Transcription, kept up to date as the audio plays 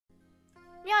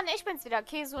Ja, ne, ich bin's wieder,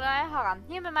 Jahren.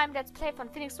 Hier mit meinem Let's Play von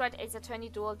Phoenix Wright Ace Attorney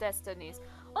Dual Destinies.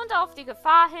 Und auf die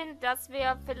Gefahr hin, dass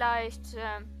wir vielleicht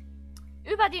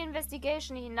über die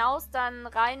Investigation hinaus dann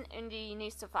rein in die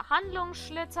nächste Verhandlung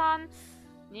schlittern,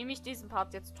 nehme ich diesen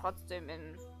Part jetzt trotzdem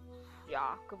in,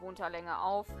 ja, gewohnter Länge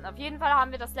auf. Und auf jeden Fall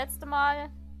haben wir das letzte Mal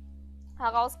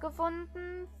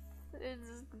herausgefunden,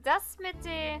 dass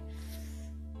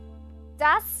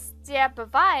der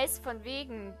Beweis von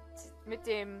wegen mit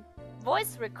dem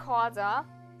Voice Recorder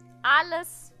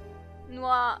alles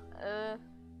nur,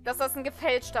 dass das ein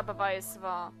gefälschter Beweis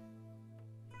war.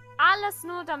 Alles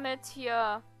nur, damit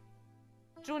hier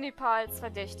Juniper als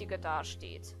Verdächtige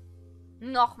dasteht.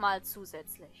 Nochmal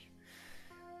zusätzlich.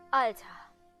 Alter.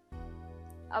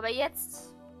 Aber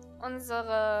jetzt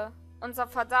unser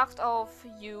Verdacht auf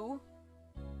You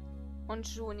und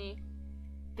Juni.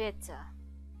 Bitte.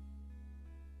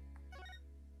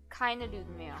 Keine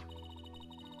Lügen mehr.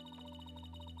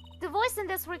 The voice in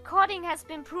this recording has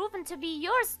been proven to be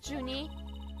yours, Juni.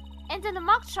 And in the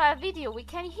mock trial video, we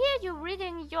can hear you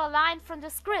reading your line from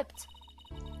the script.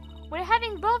 We're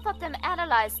having both of them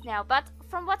analyzed now, but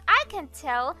from what I can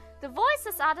tell, the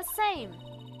voices are the same.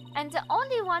 And the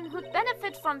only one who'd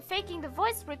benefit from faking the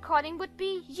voice recording would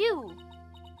be you.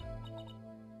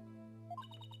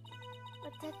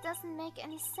 But that doesn't make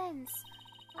any sense.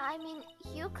 I mean,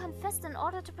 you confessed in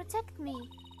order to protect me.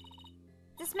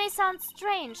 This may sound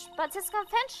strange, but his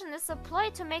confession is a ploy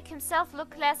to make himself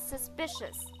look less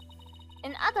suspicious.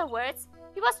 In other words,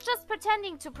 he was just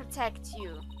pretending to protect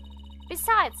you.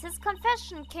 Besides, his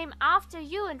confession came after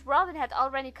you and Robin had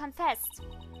already confessed.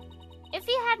 If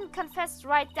he hadn't confessed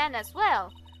right then as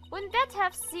well, wouldn't that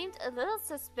have seemed a little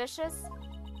suspicious?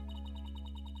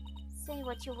 Say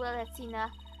what you will, Athena,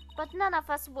 but none of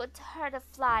us would hurt a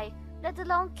fly, let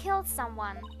alone kill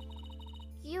someone.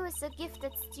 You is a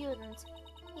gifted student.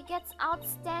 He gets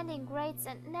outstanding grades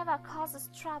and never causes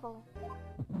trouble.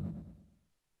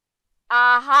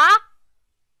 Aha!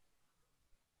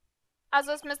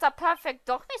 Also ist Mr. Perfect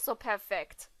doch nicht so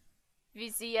perfekt, wie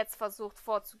sie jetzt versucht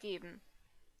vorzugeben.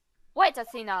 Wait,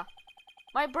 Athena.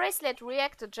 My bracelet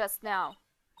reacted just now.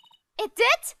 It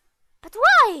did? But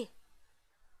why?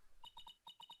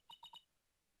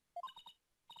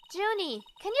 Junie,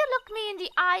 can you look me in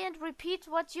the eye and repeat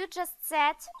what you just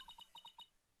said?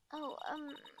 Oh,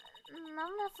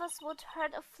 none of us would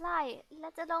hurt a fly,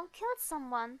 let alone kill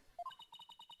someone.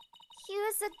 He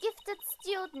is a gifted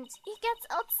student. He gets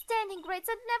outstanding grades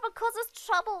and never causes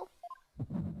trouble.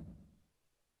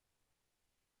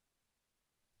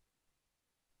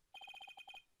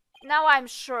 Now I'm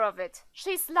sure of it.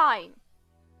 She's lying.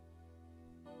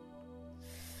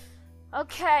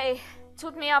 Okay,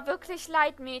 tut mir ja wirklich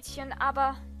leid, Mädchen,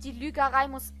 aber die Lügerei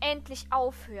muss endlich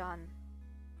aufhören.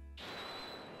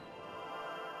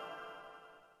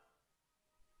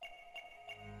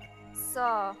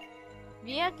 So,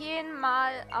 wir gehen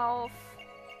mal auf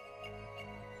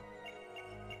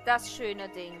das schöne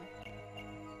Ding.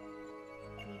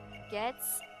 He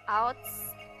gets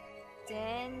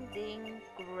outstanding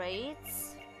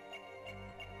grades.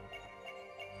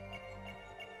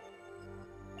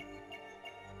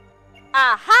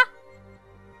 Aha!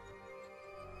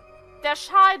 Der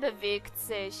Schal bewegt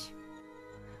sich.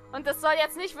 Und das soll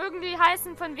jetzt nicht irgendwie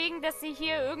heißen, von wegen, dass sie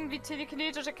hier irgendwie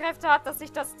telekinetische Kräfte hat, dass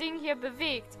sich das Ding hier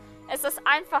bewegt. Es ist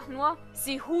einfach nur,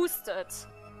 sie hustet.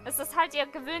 Es ist halt ihr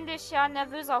gewöhnlicher,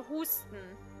 nervöser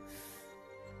Husten.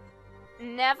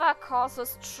 Never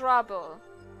causes trouble.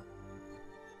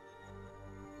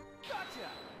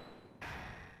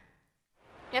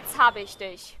 Jetzt habe ich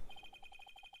dich.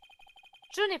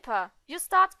 Juniper, you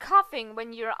start coughing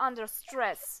when you're under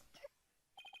stress.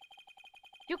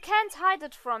 You can't hide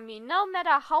it from me, no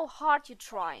matter how hard you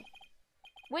try.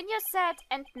 When you said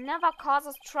 "and never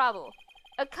causes trouble,"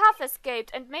 a cough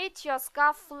escaped and made your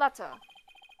scarf flutter.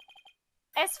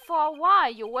 As for why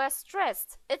you were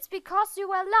stressed, it's because you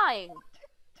were lying.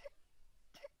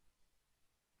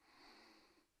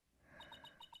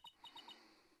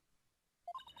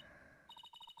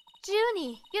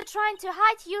 Junie, you're trying to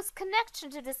hide Hugh's connection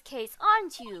to this case,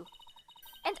 aren't you?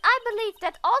 And I believe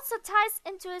that also ties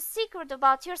into a secret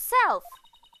about yourself.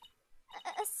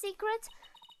 A secret?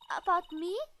 About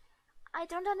me? I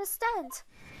don't understand.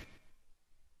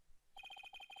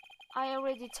 I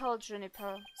already told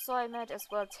Juniper, so I might as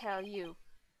well tell you.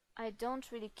 I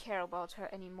don't really care about her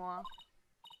anymore.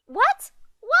 What?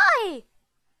 Why?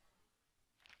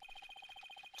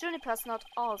 Juniper's not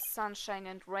all sunshine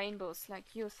and rainbows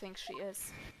like you think she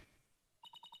is.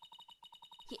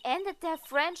 He ended their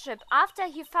friendship after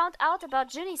he found out about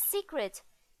Junie's secret,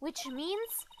 which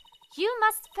means you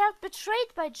must felt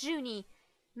betrayed by Junie.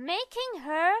 Making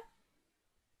her,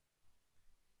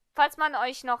 falls man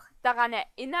euch noch daran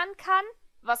erinnern kann,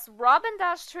 was Robin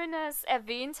da Schönes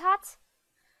erwähnt hat,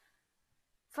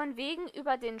 von wegen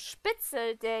über den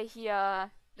Spitzel, der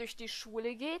hier durch die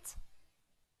Schule geht.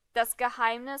 Das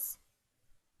Geheimnis,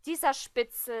 dieser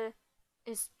Spitzel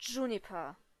ist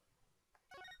Juniper.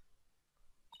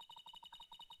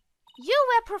 You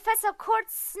were Professor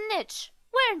Court's snitch,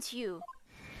 weren't you?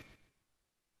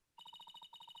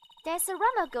 There's a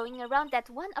rumor going around that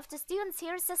one of the students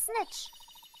here is a snitch.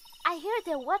 I hear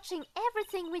they're watching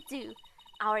everything we do,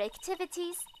 our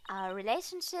activities, our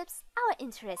relationships, our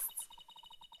interests,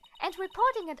 and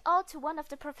reporting it all to one of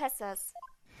the professors.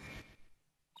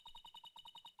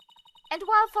 And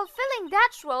while fulfilling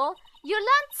that role, you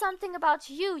learned something about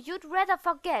you'd rather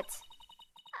forget.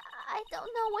 I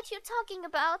don't know what you're talking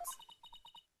about.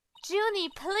 Junie,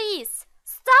 please,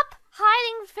 stop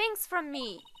hiding things from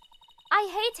me. I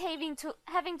hate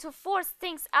having to force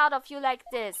things out of you like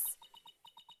this.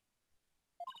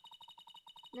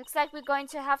 Looks like we're going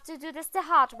to have to do this the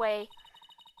hard way.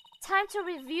 Time to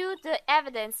review the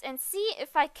evidence and see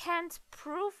if I can't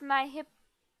prove my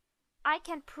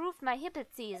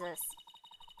hypothesis.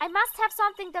 I must have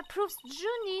something that proves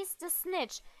Junie's the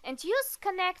snitch and use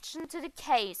connection to the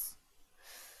case.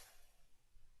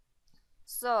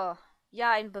 So,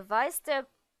 ja, ein Beweis, der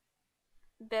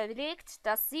belegt,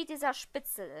 dass sie dieser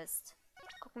Spitzel ist.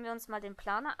 Gucken wir uns mal den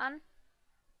Planer an.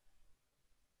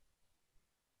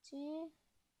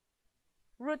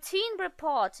 Routine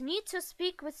report. Need to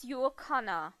speak with you,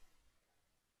 O'Connor.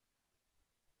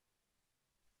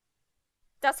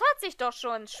 Das hört sich doch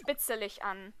schon spitzelig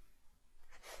an.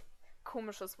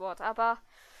 Komisches Wort, aber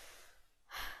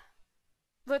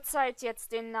wird Zeit,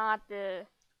 jetzt den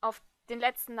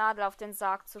letzten Nadel auf den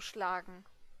Sarg zu schlagen.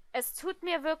 Es tut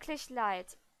mir wirklich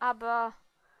leid, aber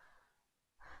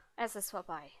es ist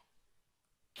vorbei.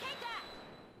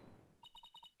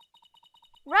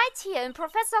 Right here in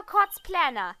Professor Court's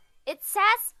planner, it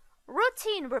says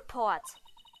routine report.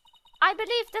 I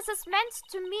believe this is meant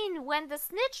to mean when the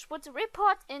snitch would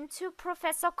report into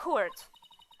Professor Court.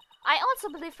 I also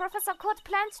believe Professor Court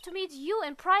planned to meet you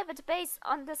in private based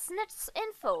on the snitch's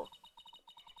info.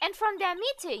 And from their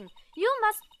meeting, you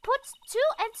must put 2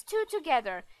 and 2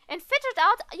 together and figure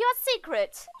out your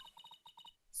secret.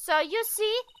 So you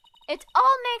see, it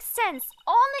all makes sense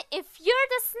only if you're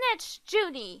the snitch,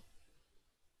 Junie.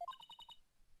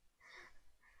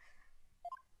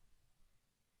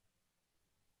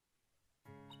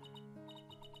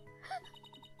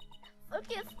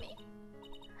 Forgive me.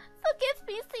 Forgive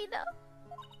me, Sina.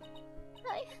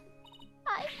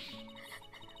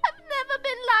 I've never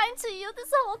been lying to you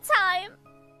this whole time.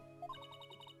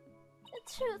 The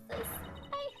truth is,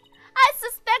 I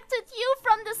suspected you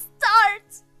from the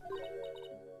start.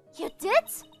 You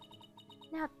did?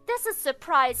 Now this is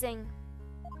surprising.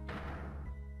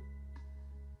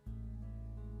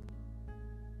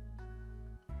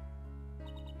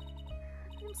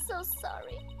 I'm so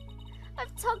sorry.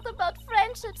 I've talked about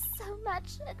friendships so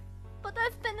much, but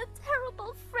I've been a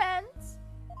terrible friend.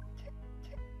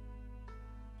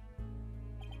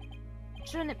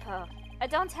 Juniper, I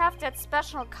don't have that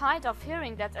special kind of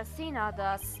hearing that Athena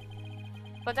does.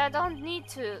 But I don't need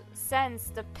to sense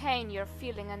the pain you're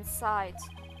feeling inside.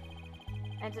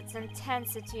 And its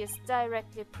intensity is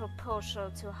directly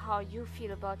proportional to how you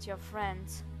feel about your friend.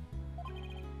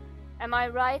 Am I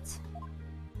right?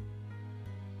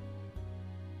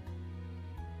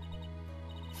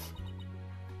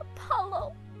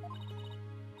 Apollo.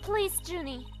 Please,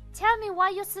 Junie, tell me why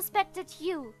you suspected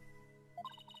you.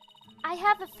 I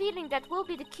have a feeling that will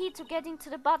be the key to getting to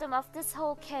the bottom of this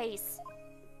whole case.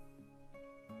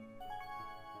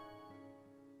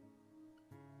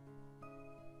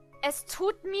 Es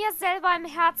tut mir selber im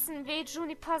Herzen weh,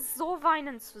 Juniper so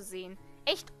weinen zu sehen.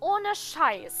 Echt ohne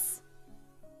Scheiß.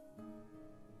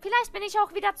 Vielleicht bin ich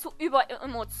auch wieder zu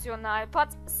überemotional, but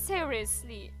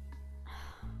seriously.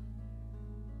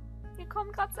 Mir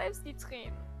kommen gerade selbst die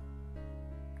Tränen.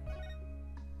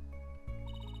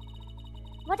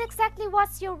 What exactly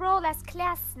was your role as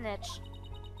class snitch?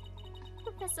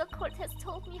 Professor Court has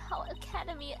told me how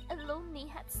Academy alumni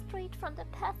had strayed from the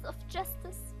path of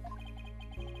justice.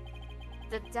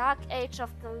 The dark age of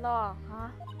the law, huh?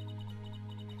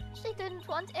 She didn't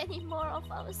want any more of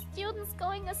our students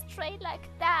going astray like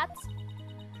that.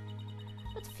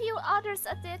 But few others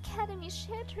at the Academy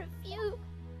shared her view.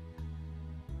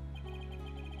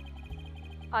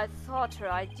 I thought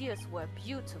her ideas were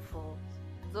beautiful,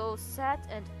 though sad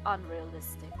and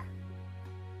unrealistic.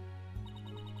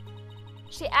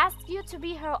 She asked you to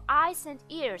be her eyes and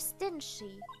ears, didn't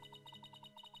she?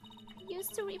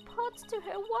 used to report to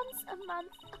her once a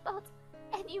month about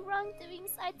any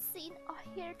wrongdoings I'd seen or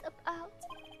heard about.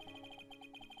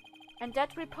 And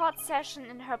that report session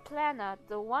in her planner,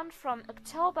 the one from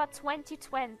October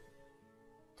 2020,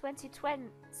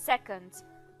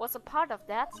 was a part of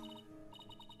that?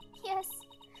 Yes,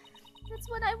 that's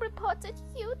when I reported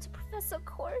you to Professor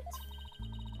Court.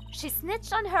 She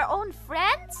snitched on her own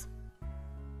friend?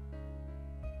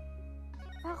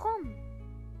 Warum?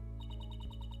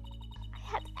 I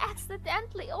had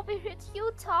accidentally overheard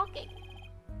you talking.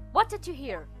 What did you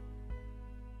hear?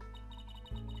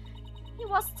 He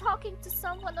was talking to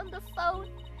someone on the phone.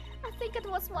 I think it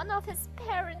was one of his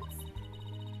parents.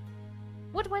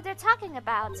 What were they talking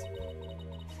about?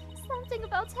 Something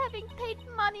about having paid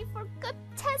money for good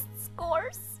test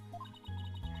scores.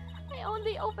 I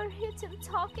only overheard him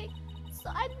talking, so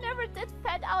I never did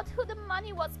find out who the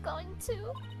money was going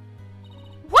to.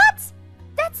 What?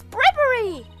 That's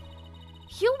bribery!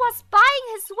 Hugh was buying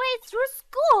his way through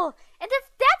school, and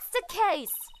if that's the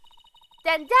case,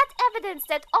 then that evidence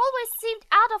that always seemed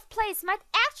out of place might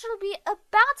actually be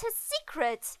about his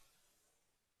secret.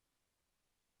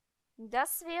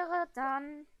 Das wäre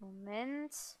dann...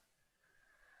 Moment.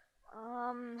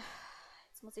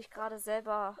 Jetzt muss ich gerade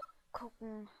selber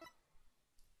gucken.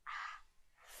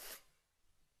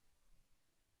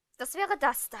 Das wäre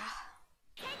das da.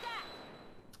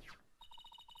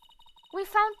 We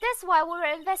found this while we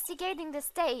were investigating the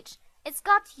stage. It's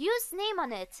got Yu's name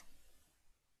on it.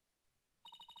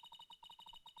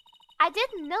 I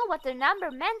didn't know what the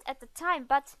number meant at the time,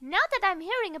 but now that I'm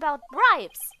hearing about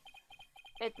bribes...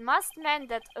 It must mean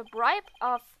that a bribe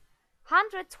of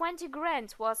 120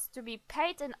 grand was to be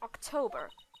paid in October.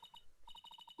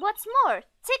 What's more,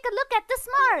 take a look at this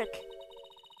mark.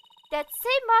 That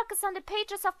same mark is on the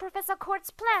pages of Professor Court's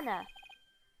planner.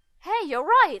 Hey, you're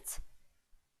right.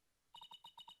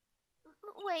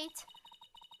 Wait,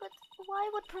 but why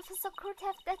would Professor Court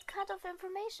have that kind of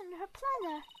information in her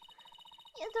planner?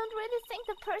 You don't really think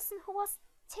the person who was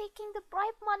taking the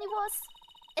bribe money was...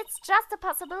 It's just a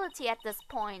possibility at this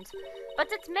point,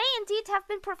 but it may indeed have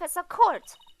been Professor Court.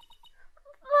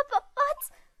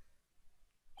 But...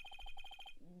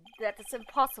 That is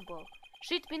impossible.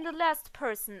 She'd been the last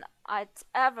person I'd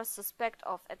ever suspect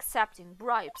of accepting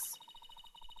bribes.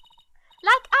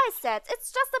 Like I said,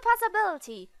 it's just a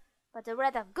possibility, but a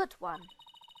rather good one.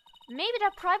 Maybe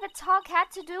their private talk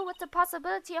had to do with the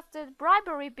possibility of the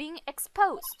bribery being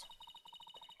exposed.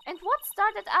 And what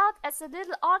started out as a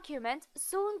little argument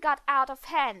soon got out of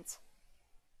hand.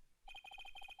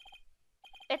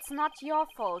 It's not your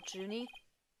fault, Junie.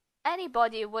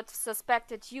 Anybody would have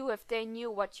suspected you if they knew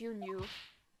what you knew.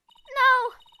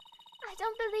 No! I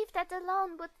don't believe that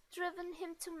alone would have driven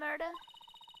him to murder.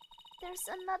 There's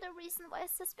another reason why I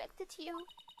suspected you.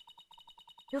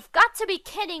 You've got to be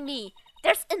kidding me!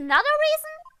 There's another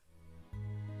reason?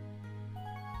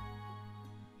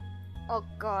 Oh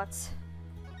God.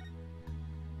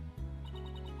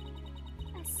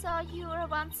 I saw you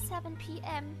around 7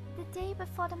 p.m. the day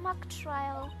before the mock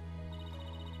trial.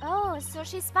 Oh, so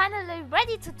she's finally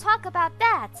ready to talk about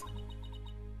that.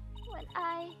 When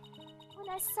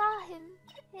I saw him,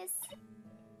 his...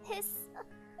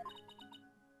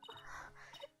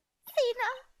 Thina!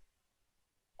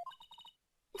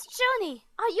 Junie,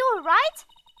 are you alright?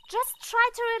 Just try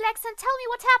to relax and tell me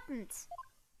what happened.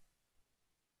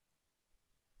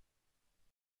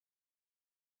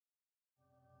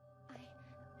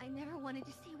 I never wanted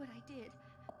to see what I did,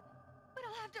 but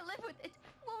I'll have to live with it,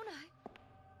 won't I?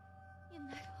 In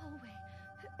that hallway,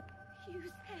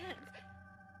 Hugh's hands.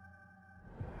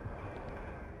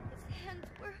 His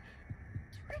hands were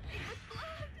dripping with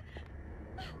blood.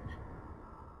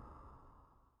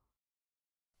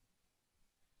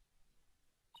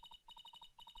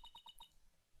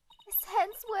 His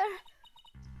hands were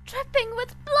dripping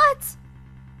with blood.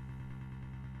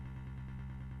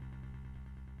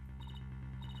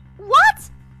 What?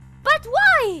 But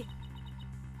why?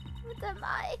 What am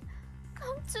I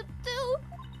going to do?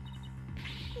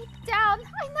 Deep down,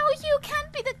 I know you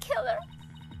can't be the killer.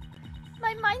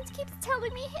 My mind keeps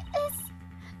telling me he is.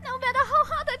 No matter how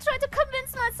hard I try to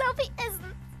convince myself he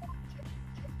isn't.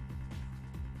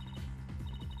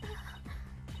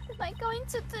 What am I going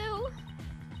to do?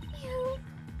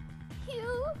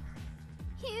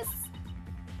 He's...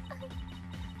 I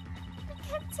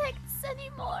can't take this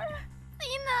anymore.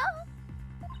 Thina!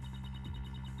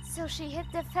 So she hid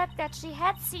the fact that she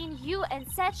had seen you and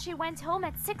said she went home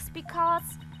at 6 because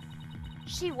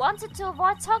she wanted to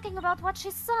avoid talking about what she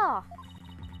saw.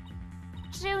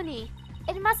 Junie,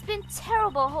 it must have been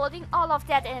terrible holding all of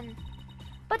that in.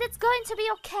 But it's going to be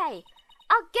okay.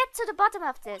 I'll get to the bottom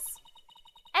of this.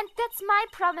 And that's my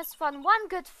promise from one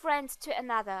good friend to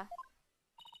another.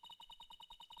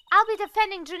 I'll be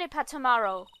defending Juniper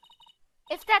tomorrow.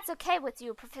 If that's okay with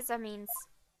you, Professor Means.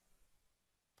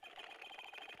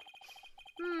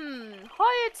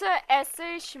 Heute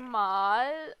esse ich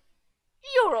mal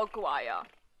Uruguayer.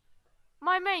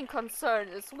 My main concern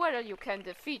is whether you can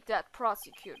defeat that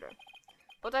prosecutor.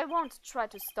 But I won't try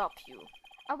to stop you.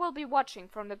 I will be watching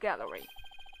from the gallery.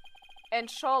 And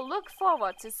shall look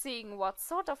forward to seeing what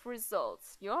sort of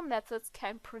results your methods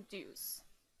can produce.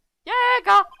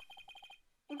 Jäger!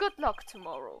 Good luck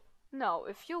tomorrow. Now,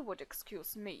 if you would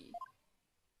excuse me.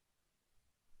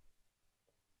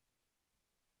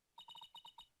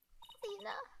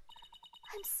 Lena,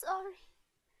 I'm sorry.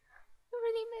 I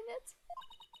really mean it.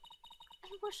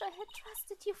 I wish I had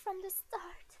trusted you from the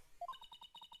start.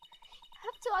 You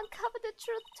have to uncover the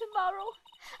truth tomorrow.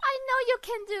 I know you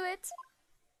can do it.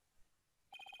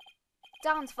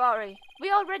 Don't worry.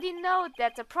 We already know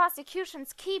that the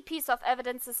prosecution's key piece of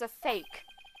evidence is a fake.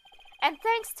 And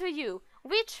thanks to you,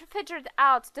 we figured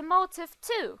out the motive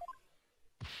too.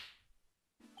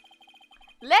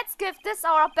 Let's give this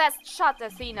our best shot,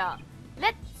 Athena.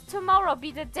 Let tomorrow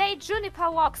be the day Juniper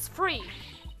walks free.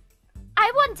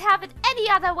 I wouldn't have it any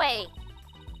other way.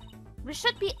 We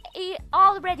should be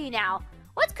all ready now.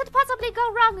 What could possibly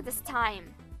go wrong this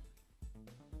time?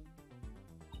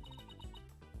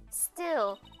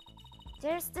 Still,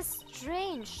 there's this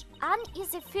strange,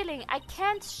 uneasy feeling I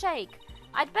can't shake.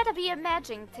 I'd better be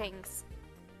imagining things.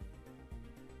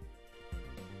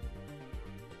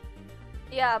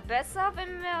 Ja, besser,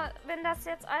 wenn das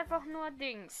jetzt einfach nur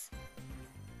Dings.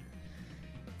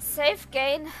 Save,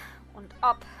 gain und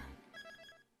ab.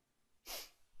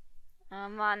 Oh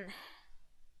Mann.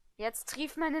 Jetzt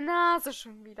trieft meine Nase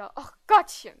schon wieder. Ach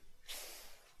Gottchen.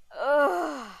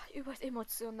 Über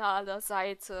emotionaler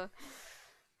Seite.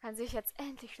 Kann sich jetzt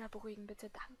endlich wieder beruhigen, bitte,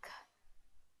 danke.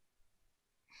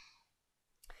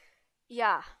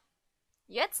 Ja.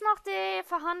 Jetzt noch die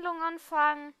Verhandlungen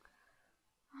anfangen.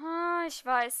 Ich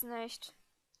weiß nicht.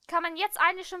 Kann man jetzt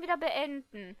eigentlich schon wieder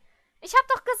beenden? Ich hab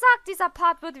doch gesagt, dieser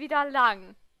Part wird wieder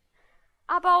lang.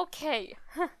 Aber okay.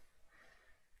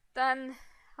 Dann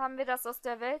haben wir das aus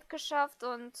der Welt geschafft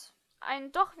und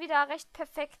einen doch wieder recht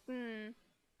perfekten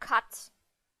Cut,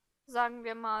 sagen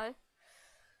wir mal.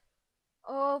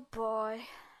 Oh boy.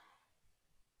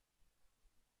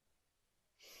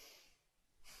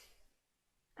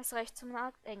 Ist recht zum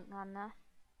Nachdenken an, ne?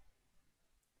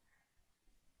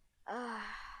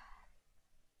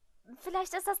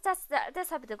 Vielleicht ist das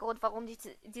deshalb der Grund, warum ich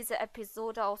diese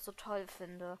Episode auch so toll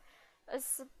finde.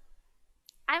 Es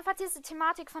einfach diese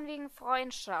Thematik von wegen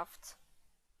Freundschaft.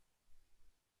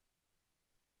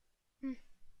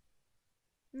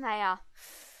 Naja.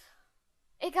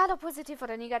 Egal ob positiv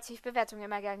oder negativ, Bewertung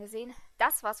immer gern gesehen.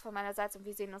 Das war's von meiner Seite und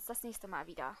wir sehen uns das nächste Mal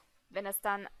wieder. Wenn es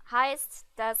dann heißt,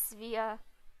 dass wir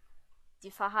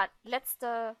die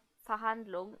letzte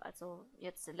Verhandlung, also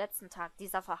jetzt den letzten Tag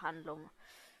dieser Verhandlung,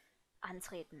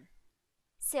 antreten.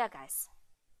 Sehr geil.